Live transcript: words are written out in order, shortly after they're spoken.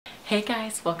Hey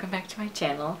guys, welcome back to my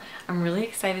channel. I'm really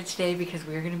excited today because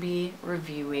we're going to be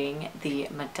reviewing the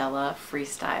Medela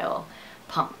Freestyle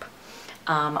pump.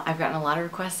 I've gotten a lot of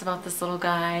requests about this little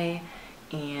guy,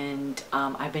 and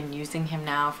I've been using him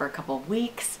now for a couple of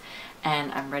weeks,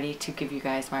 and I'm ready to give you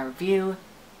guys my review.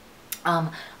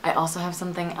 I also have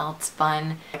something else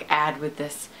fun to add with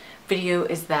this video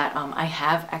is that I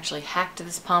have actually hacked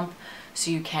this pump,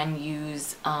 so you can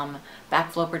use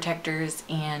backflow protectors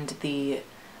and the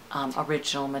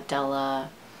original Medela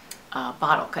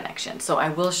bottle connection. So I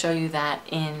will show you that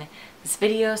in this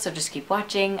video, so just keep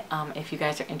watching if you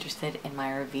guys are interested in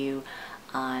my review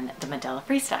on the Medela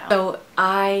Freestyle. So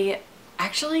I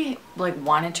actually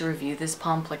wanted to review this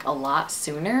pump a lot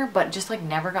sooner, but just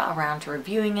never got around to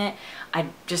reviewing it. I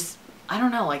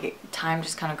don't know, time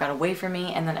just kind of got away from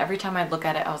me, and then every time I'd look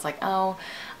at it I was like, oh,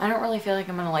 I don't really feel like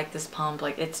I'm gonna like this pump.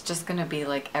 It's just gonna be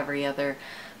like every other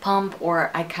pump,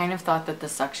 or I kind of thought that the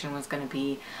suction was gonna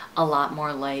be a lot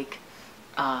more like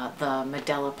the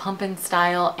Medela pumping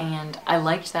style, and I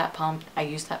liked that pump. I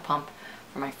used that pump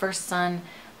for my first son,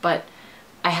 but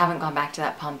I haven't gone back to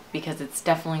that pump because it's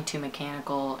definitely too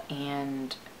mechanical,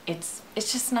 and it's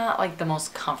just not the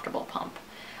most comfortable pump.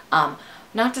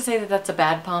 Not to say that that's a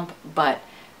bad pump, but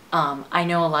I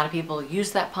know a lot of people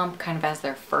use that pump kind of as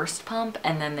their first pump,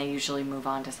 and then they usually move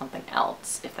on to something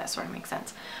else, if that sort of makes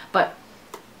sense. But,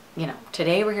 you know,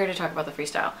 today we're here to talk about the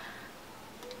Freestyle.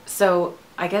 So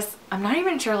I guess I'm not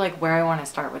even sure where I want to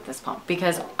start with this pump,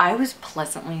 because I was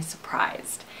pleasantly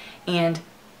surprised, and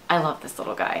I love this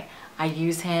little guy. I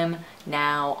use him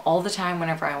now all the time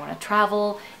whenever I want to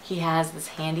travel. He has this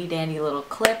handy dandy little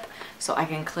clip, so I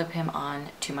can clip him on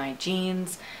to my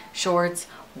jeans, shorts,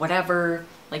 whatever.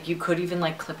 You could even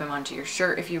clip him onto your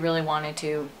shirt if you really wanted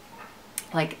to.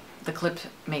 The clip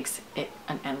makes it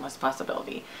an endless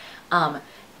possibility.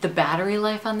 The battery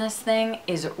life on this thing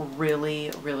is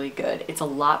really, really good. It's a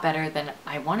lot better than,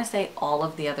 I want to say, all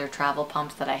of the other travel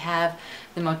pumps that I have.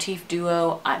 The Motif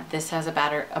Duo, this has a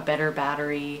better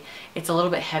battery. It's a little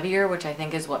bit heavier, which I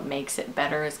think is what makes it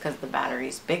better, is because the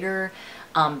battery's bigger.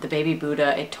 The Baby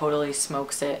Buddha, it totally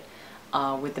smokes it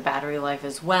with the battery life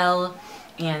as well.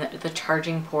 And the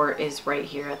charging port is right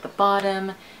here at the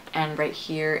bottom, and right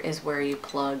here is where you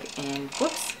plug in,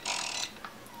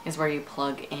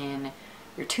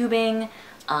 your tubing.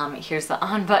 Here's the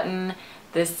on button.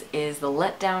 This is the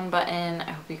let down button.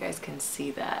 I hope you guys can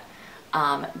see that.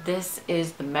 This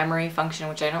is the memory function,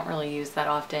 which I don't really use that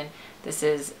often. This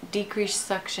is decrease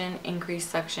suction, increase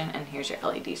suction, and here's your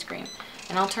LED screen.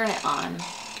 And I'll turn it on.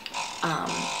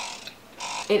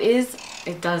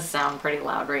 It does sound pretty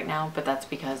loud right now, but that's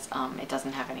because it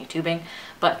doesn't have any tubing.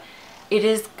 But it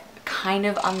is kind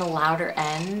of on the louder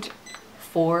end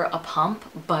for a pump,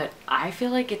 but I feel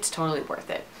like it's totally worth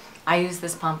it. I use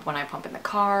this pump when I pump in the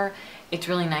car. It's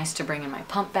really nice to bring in my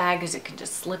pump bag because it can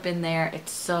just slip in there.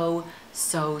 It's so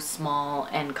small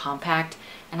and compact,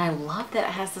 and I love that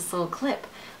it has this little clip.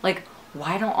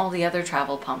 Why don't all the other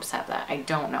travel pumps have that? I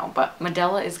don't know, but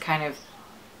Medela is kind of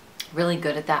really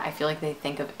good at that. I feel like they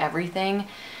think of everything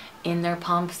in their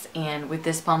pumps, and with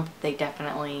this pump they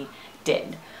definitely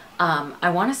did. I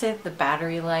want to say that the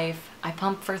battery life, I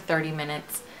pump for 30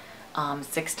 minutes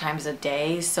 6 times a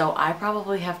day, so I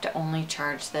probably have to only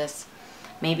charge this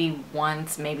maybe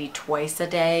once, maybe twice a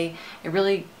day. It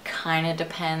really kind of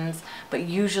depends, but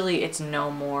usually it's no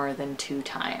more than 2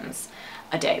 times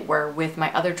a day, where with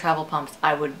my other travel pumps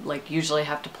I would usually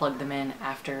have to plug them in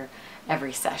after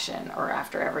every session or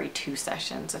after every 2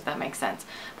 sessions, if that makes sense.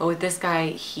 But with this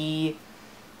guy,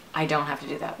 I don't have to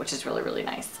do that, which is really, really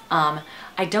nice.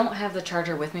 I don't have the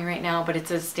charger with me right now, but it's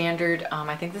a standard,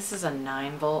 I think this is a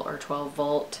 9 volt or 12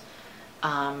 volt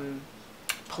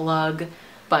plug,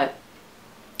 but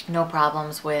no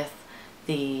problems with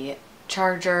the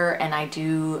charger. And I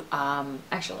do,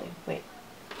 actually, wait,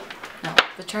 no,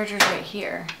 the charger's right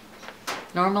here.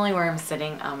 Normally where I'm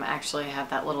sitting, actually I have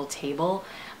that little table,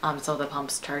 so the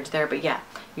pump's charged there, but yeah,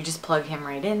 you just plug him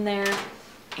right in there,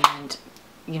 and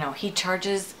you know, he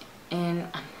charges in,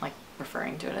 I'm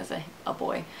referring to it as a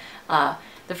boy. The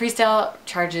Freestyle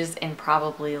charges in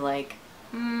probably 30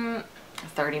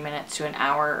 minutes to an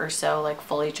hour or so,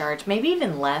 fully charged, maybe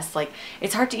even less.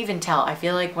 It's hard to even tell. I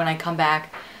feel like when I come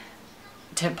back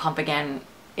to pump again,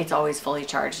 it's always fully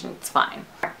charged and it's fine.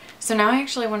 So now I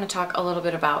actually want to talk a little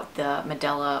bit about the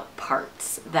Medela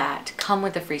parts that come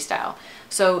with the Freestyle.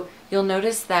 So you'll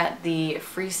notice that the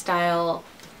Freestyle,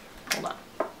 hold on.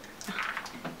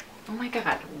 Oh my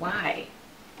god, why?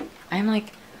 I'm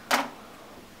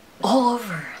all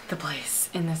over the place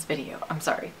in this video. I'm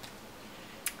sorry.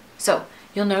 So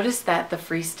you'll notice that the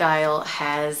Freestyle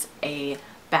has a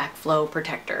backflow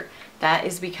protector. That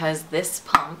is because this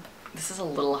pump, this is a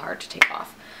little hard to take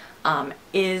off,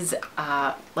 is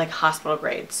like hospital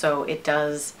grade. So it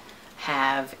does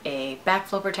have a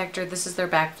backflow protector. This is their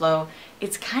backflow.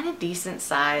 It's kind of decent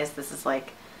size. This is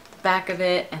like the back of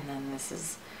it, and then this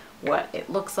is what it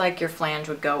looks like. Your flange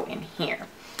would go in here.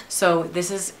 So this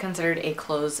is considered a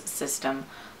closed system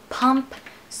pump.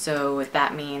 So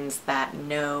that means that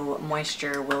no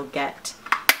moisture will get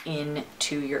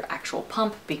into your actual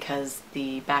pump because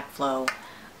the backflow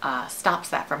stops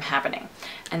that from happening.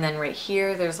 And then right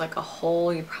here, there's like a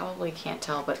hole. You probably can't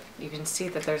tell, but you can see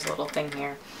that there's a little thing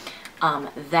here.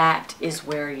 That is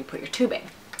where you put your tubing.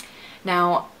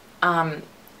 Now, I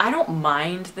don't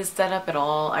mind this setup at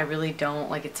all. I really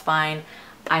don't. Like, it's fine.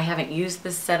 I haven't used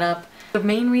this setup. The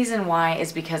main reason why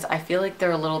is because I feel like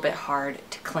they're a little bit hard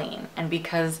to clean, and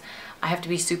because I have to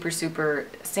be super sanitize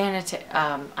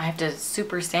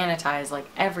like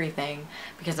everything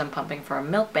because I'm pumping for a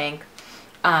milk bank.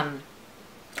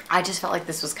 I just felt like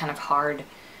this was kind of hard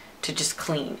to just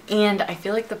clean, and I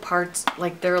feel like the parts,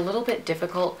 like, they're a little bit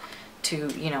difficult to,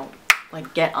 you know,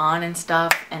 like get on and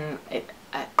stuff, and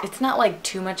it's not like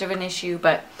too much of an issue,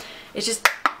 but it's just,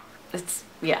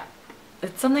 yeah,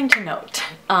 it's something to note.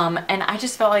 And I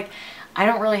just felt like I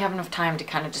don't really have enough time to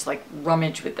kind of just like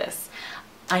rummage with this.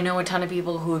 I know a ton of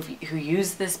people who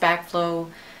use this backflow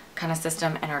kind of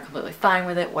system and are completely fine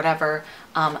with it, whatever,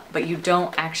 but you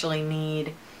don't actually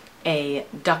need a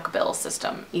duckbill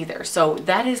system either. So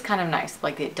that is kind of nice.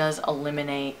 Like, it does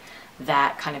eliminate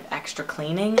that kind of extra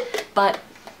cleaning, but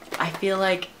I feel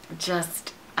like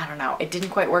just, I don't know, it didn't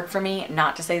quite work for me.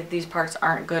 Not to say that these parts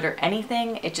aren't good or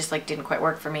anything, it just like didn't quite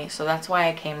work for me. So that's why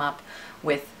I came up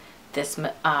with this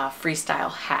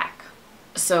Freestyle hack.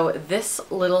 So this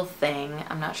little thing,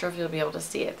 I'm not sure if you'll be able to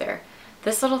see it there.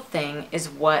 This little thing is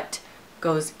what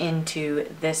goes into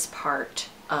this part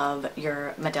of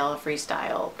your Medela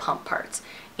Freestyle pump parts,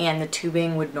 and the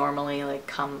tubing would normally like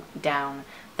come down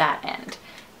that end.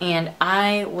 And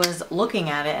I was looking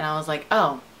at it and I was like,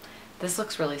 oh, this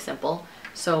looks really simple.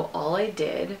 So all I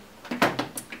did,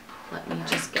 let me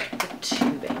just get the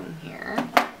tubing here.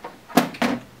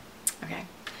 Okay,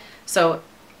 so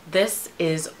this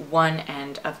is one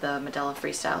end of the Medela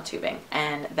Freestyle tubing,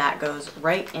 and that goes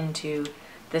right into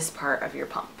this part of your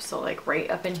pump. So like right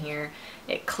up in here,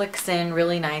 it clicks in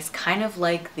really nice, kind of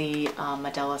like the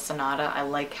Medela Sonata. I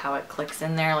like how it clicks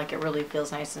in there, like it really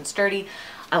feels nice and sturdy.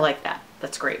 I like that.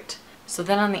 That's great. So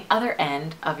then on the other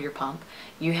end of your pump,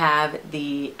 you have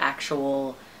the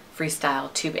actual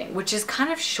Freestyle tubing, which is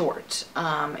kind of short.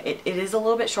 It is a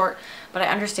little bit short, but I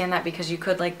understand that because you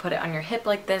could like put it on your hip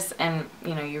like this, and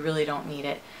you know, you really don't need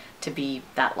it to be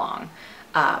that long.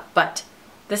 But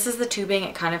this is the tubing.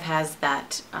 It kind of has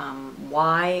that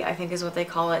Y, I think is what they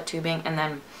call it, tubing. And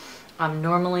then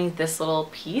normally this little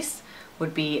piece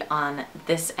would be on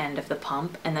this end of the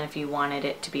pump. And then if you wanted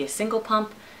it to be a single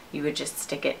pump, you would just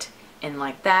stick it in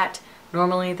like that.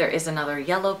 Normally there is another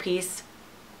yellow piece,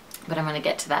 but I'm going to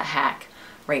get to that hack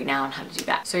right now on how to do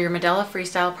that. So your Medela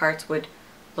Freestyle parts would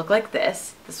look like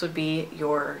this. This would be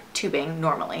your tubing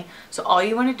normally. So all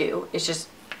you want to do is just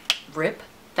rip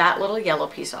that little yellow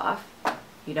piece off.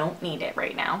 You don't need it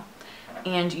right now.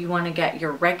 And you want to get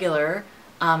your regular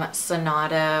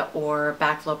Sonata or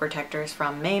backflow protectors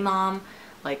from Maymom.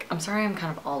 Like, I'm sorry, I'm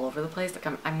kind of all over the place. Like,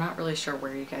 I'm not really sure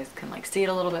where you guys can like see it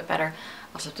a little bit better.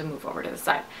 I'll just have to move over to the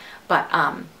side. But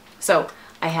so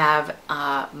I have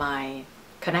my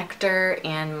connector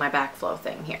and my backflow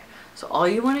thing here. So all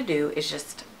you want to do is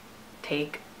just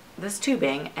take this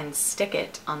tubing and stick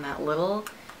it on that little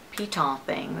piton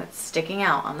thing that's sticking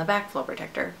out on the backflow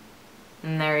protector.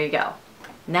 And there you go.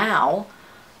 Now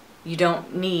you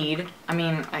don't need, I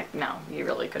mean, no, you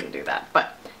really couldn't do that,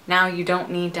 but now you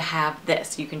don't need to have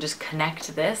this. You can just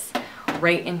connect this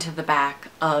right into the back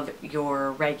of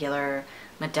your regular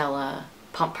Medela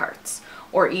pump parts.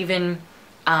 Or even,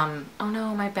 oh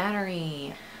no, my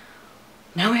battery.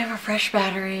 Now we have a fresh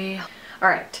battery. All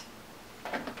right.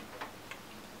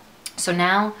 So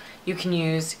now you can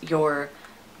use your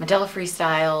Medela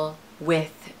Freestyle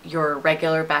with your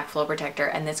regular backflow protector,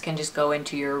 and this can just go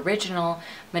into your original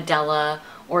Medela,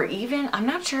 or even, I'm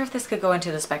not sure if this could go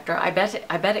into the Spectra. I bet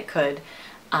it could,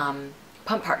 pump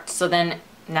parts. So then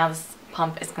now this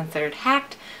pump is considered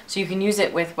hacked, so you can use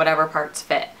it with whatever parts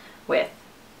fit with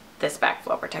this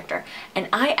backflow protector. And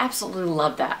I absolutely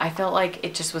love that. I felt like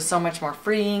it just was so much more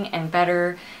freeing and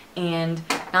better, and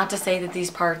not to say that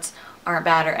these parts aren't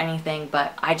bad or anything,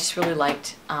 but I just really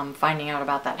liked finding out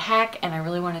about that hack, and I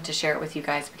really wanted to share it with you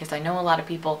guys because I know a lot of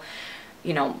people,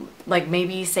 you know, like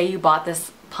maybe say you bought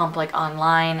this pump like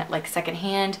online, like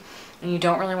secondhand, and you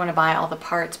don't really want to buy all the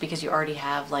parts because you already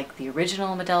have like the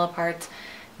original Medela parts,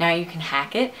 now you can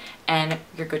hack it and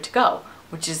you're good to go,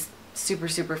 which is super,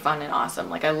 super fun and awesome.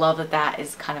 Like, I love that that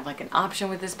is kind of like an option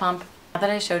with this pump. Now that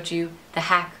I showed you the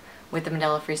hack with the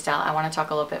Medela Freestyle, I want to talk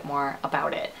a little bit more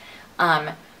about it.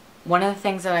 One of the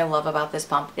things that I love about this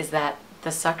pump is that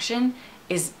the suction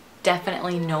is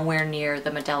definitely nowhere near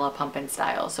the Medela pump and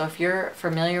style. So if you're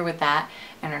familiar with that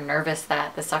and are nervous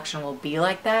that the suction will be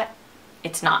like that,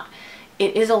 it's not.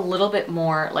 It is a little bit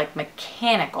more like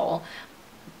mechanical,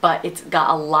 but it's got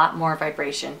a lot more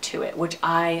vibration to it, which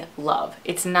I love.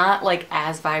 It's not like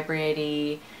as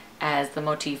vibraty as the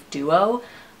Motif Duo,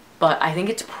 but I think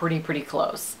it's pretty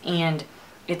close. And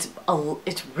it's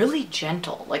really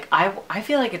gentle. Like, I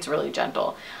feel like it's really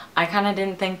gentle. I kind of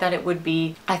didn't think that it would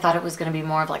be. I thought it was going to be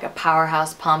more of like a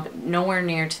powerhouse pump, nowhere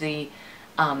near to the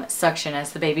suction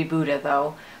as the Baby Buddha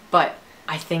though. But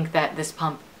I think that this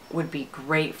pump would be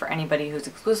great for anybody who's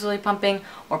exclusively pumping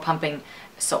or pumping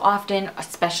so often,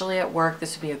 especially at work.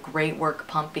 This would be a great work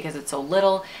pump because it's so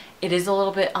little. It is a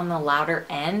little bit on the louder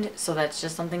end, so that's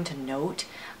just something to note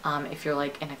if you're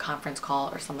like in a conference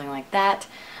call or something like that,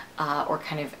 or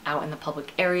kind of out in the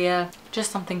public area.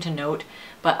 Just something to note.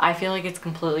 But I feel like it's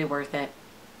completely worth it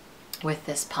with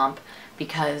this pump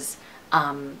because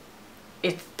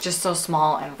it's just so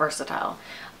small and versatile.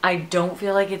 I don't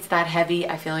feel like it's that heavy.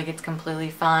 I feel like it's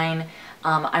completely fine.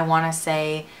 I want to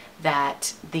say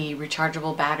that the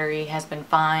rechargeable battery has been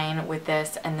fine with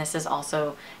this, and this is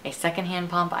also a secondhand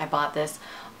pump. I bought this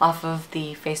off of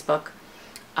the Facebook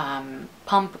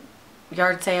pump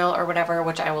yard sale or whatever,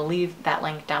 which I will leave that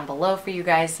link down below for you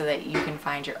guys so that you can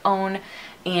find your own.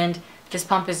 And this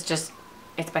pump is just,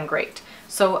 it's been great.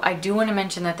 So I do want to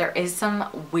mention that there is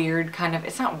some weird kind of,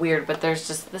 it's not weird, but there's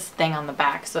just this thing on the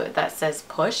back so that says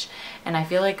push, and I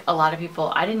feel like a lot of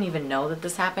people, I didn't even know that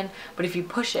this happened, but if you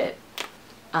push it,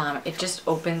 it just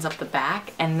opens up the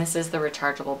back, and this is the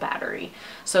rechargeable battery.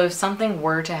 So if something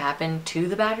were to happen to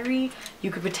the battery,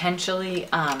 you could potentially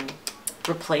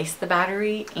replace the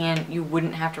battery and you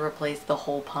wouldn't have to replace the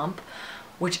whole pump,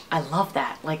 which I love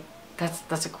that. Like,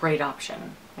 that's a great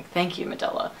option. Like, thank you,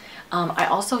 Medela.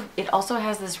 It also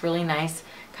has this really nice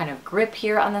kind of grip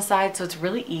here on the side, so it's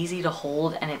really easy to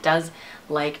hold, and it does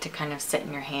like to kind of sit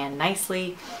in your hand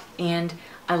nicely. And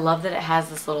I love that it has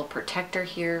this little protector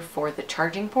here for the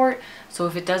charging port, so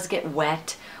if it does get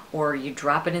wet or you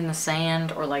drop it in the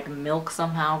sand or like milk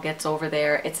somehow gets over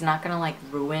there, it's not gonna like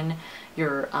ruin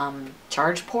your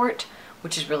charge port,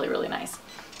 which is really, really nice.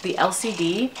 The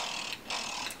LCD,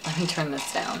 let me turn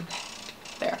this down,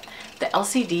 there. The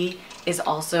LCD is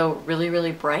also really,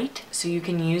 really bright, so you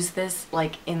can use this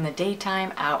like in the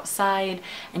daytime outside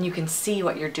and you can see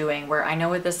what you're doing, where I know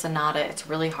with the Sonata it's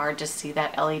really hard to see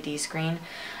that LED screen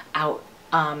out,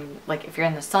 like if you're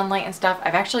in the sunlight and stuff.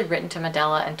 I've actually written to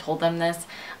Medela and told them this,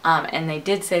 and they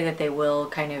did say that they will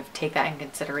kind of take that in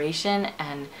consideration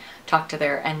and talk to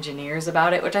their engineers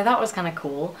about it, which I thought was kind of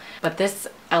cool. But this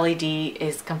LED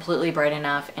is completely bright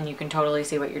enough and you can totally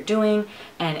see what you're doing,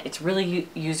 and it's really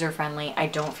user friendly. I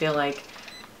don't feel like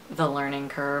the learning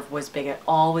curve was big at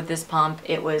all with this pump.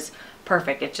 It was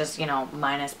perfect. It's just, you know,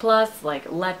 minus plus,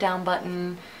 like let down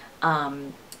button,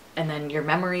 and then your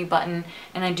memory button.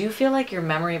 And I do feel like your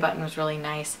memory button was really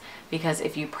nice because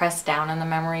if you press down on the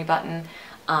memory button,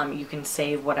 you can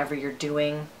save whatever you're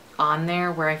doing on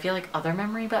there, where I feel like other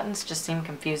memory buttons just seem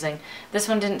confusing. This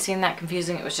one didn't seem that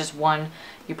confusing. It was just one,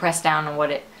 you press down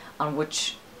on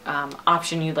which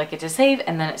option you'd like it to save,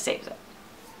 and then it saves it.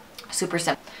 Super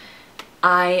simple.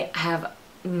 I have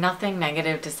nothing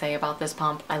negative to say about this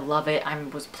pump. I love it. I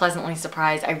was pleasantly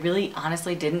surprised. I really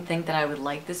honestly didn't think that I would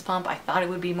like this pump. I thought it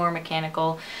would be more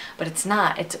mechanical, but it's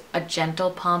not. It's a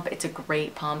gentle pump. It's a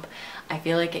great pump. I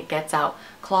feel like it gets out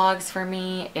clogs for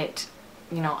me.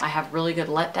 You know, I have really good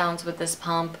letdowns with this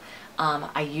pump.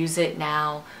 I use it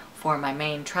now for my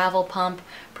main travel pump.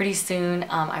 Pretty soon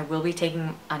I will be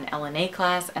taking an LNA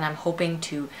class, and I'm hoping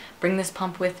to bring this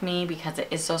pump with me because it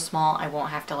is so small I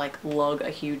won't have to like lug a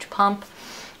huge pump.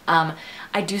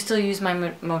 I do still use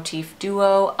my Motif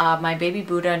Duo, my Baby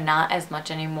Buddha not as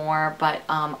much anymore, but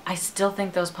I still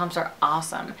think those pumps are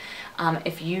awesome.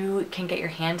 If you can get your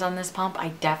hands on this pump, I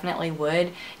definitely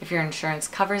would. If your insurance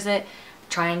covers it,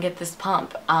 try and get this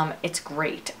pump. It's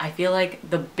great. I feel like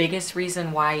the biggest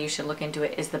reason why you should look into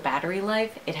it is the battery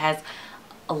life. It has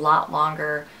a lot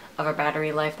longer of a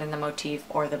battery life than the Motif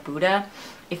or the Buddha.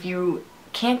 If you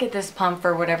can't get this pump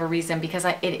for whatever reason, because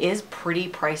it is pretty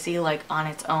pricey like on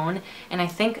its own, and I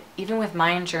think even with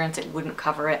my insurance it wouldn't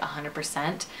cover it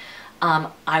 100%,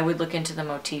 I would look into the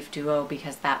Motif Duo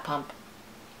because that pump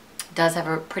does have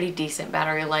a pretty decent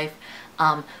battery life.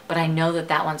 But I know that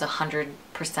that one's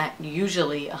 100%,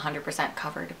 usually 100%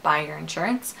 covered by your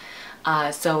insurance.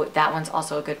 So that one's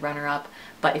also a good runner-up.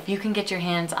 But if you can get your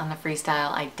hands on the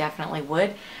Freestyle, I definitely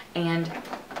would. And,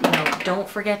 you know, don't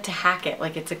forget to hack it.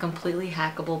 Like, it's a completely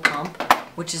hackable pump,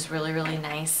 which is really, really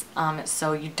nice.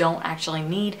 So you don't actually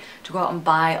need to go out and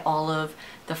buy all of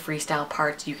the Freestyle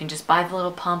parts. You can just buy the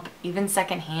little pump, even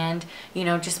secondhand. You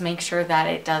know, just make sure that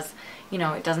it does, you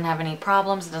know, it doesn't have any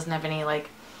problems. It doesn't have any, like,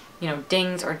 you know,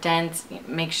 dings or dents.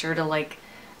 Make sure to, like,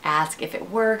 ask if it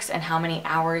works and how many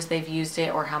hours they've used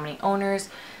it or how many owners.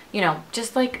 You know,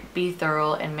 just like be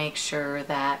thorough and make sure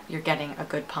that you're getting a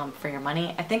good pump for your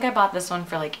money. I think I bought this one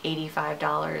for like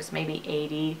 $85, maybe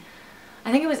 80.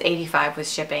 I think it was 85 with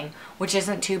shipping, which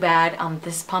isn't too bad.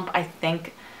 This pump I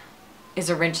think is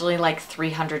originally like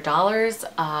 $300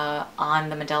 on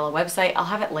the Medela website. I'll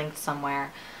have it linked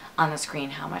somewhere on the screen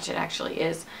how much it actually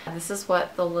is. This is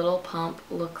what the little pump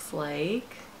looks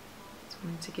like. Just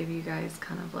wanted to give you guys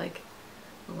kind of like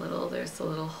a little, there's a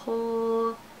little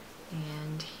hole.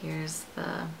 And here's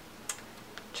the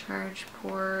charge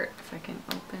port, if I can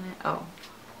open it. Oh,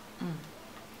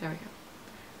 there we go.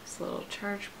 This little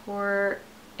charge port,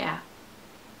 yeah.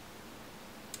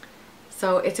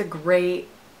 So it's a great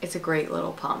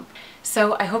little pump.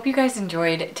 So I hope you guys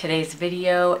enjoyed today's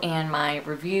video and my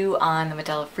review on the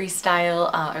Medela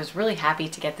Freestyle. I was really happy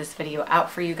to get this video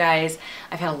out for you guys.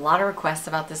 I've had a lot of requests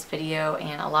about this video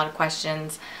and a lot of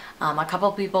questions. A couple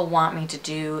of people want me to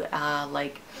do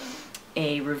like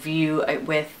a review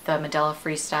with the Medela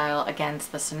Freestyle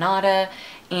against the Sonata,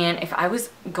 and if I was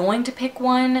going to pick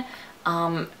one,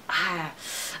 I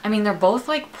mean, they're both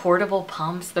like portable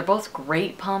pumps. They're both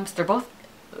great pumps. They're both,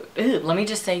 let me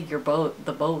just say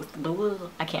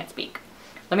I can't speak.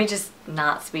 Let me just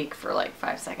not speak for like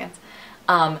 5 seconds.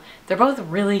 They're both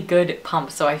really good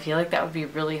pumps, so I feel like that would be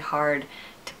really hard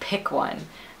to pick one.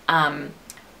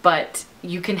 But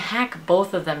you can hack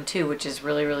both of them too, which is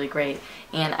really, really great.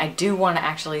 And I do want to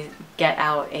actually get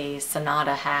out a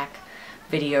Sonata hack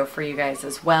video for you guys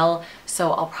as well.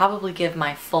 So I'll probably give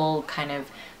my full kind of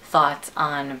thoughts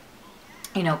on,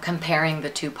 you know, comparing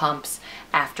the two pumps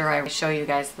after I show you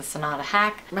guys the Sonata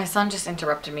hack. My son just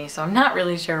interrupted me, so I'm not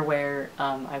really sure where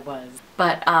I was.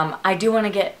 But I do want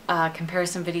to get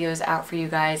comparison videos out for you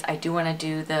guys. I do want to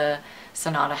do the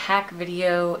Sonata hack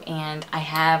video, and I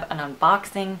have an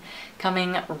unboxing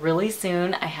coming really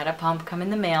soon. I had a pump come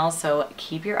in the mail, so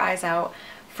keep your eyes out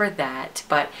for that.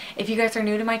 But if you guys are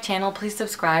new to my channel, please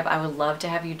subscribe. I would love to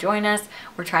have you join us.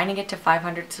 We're trying to get to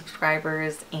 500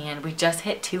 subscribers and we just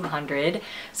hit 200.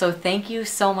 So thank you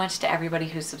so much to everybody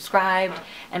who subscribed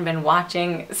and been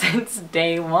watching since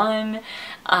day one.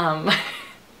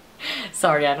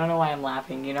 Sorry, I don't know why I'm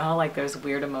laughing. You know how like there's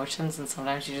weird emotions and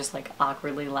sometimes you just like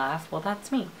awkwardly laugh? Well,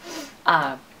 that's me.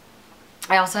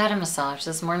 I also had a massage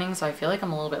this morning, so I feel like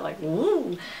I'm a little bit like,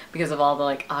 woo, because of all the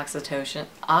like oxytocin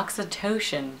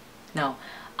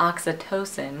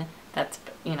that's,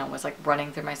 you know, was like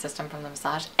running through my system from the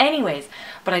massage. Anyways,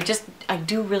 but I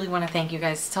do really want to thank you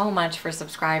guys so much for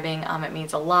subscribing. It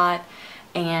means a lot,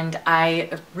 and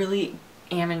I really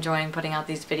am enjoying putting out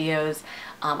these videos.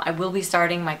 I will be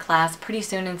starting my class pretty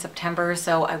soon in September,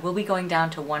 so I will be going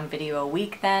down to 1 video a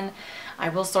week then. I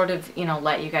will sort of, you know,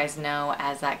 let you guys know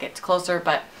as that gets closer,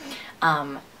 but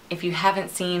if you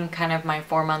haven't seen kind of my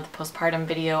 4-month postpartum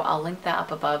video, I'll link that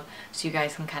up above so you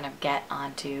guys can kind of get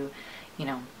onto, you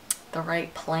know, the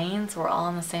right plane so we're all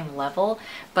on the same level.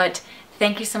 But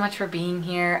thank you so much for being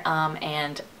here,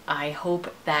 and I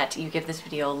hope that you give this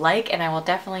video a like, and I will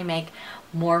definitely make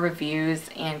more reviews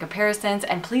and comparisons.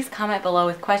 And please comment below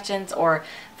with questions or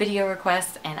video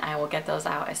requests, and I will get those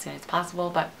out as soon as possible.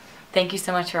 But thank you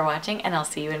so much for watching, and I'll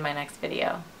see you in my next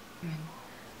video.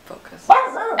 Focus.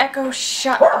 Echo,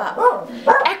 shut up.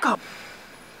 Echo!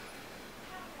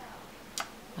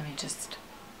 Let me just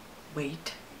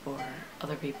wait for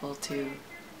other people to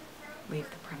leave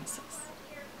the premises.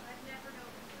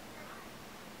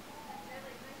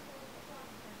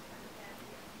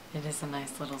 It is a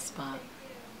nice little spot.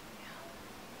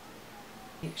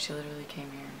 Yeah. She literally came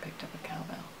here and picked up a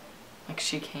cowbell. Like,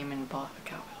 she came and bought a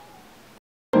cowbell.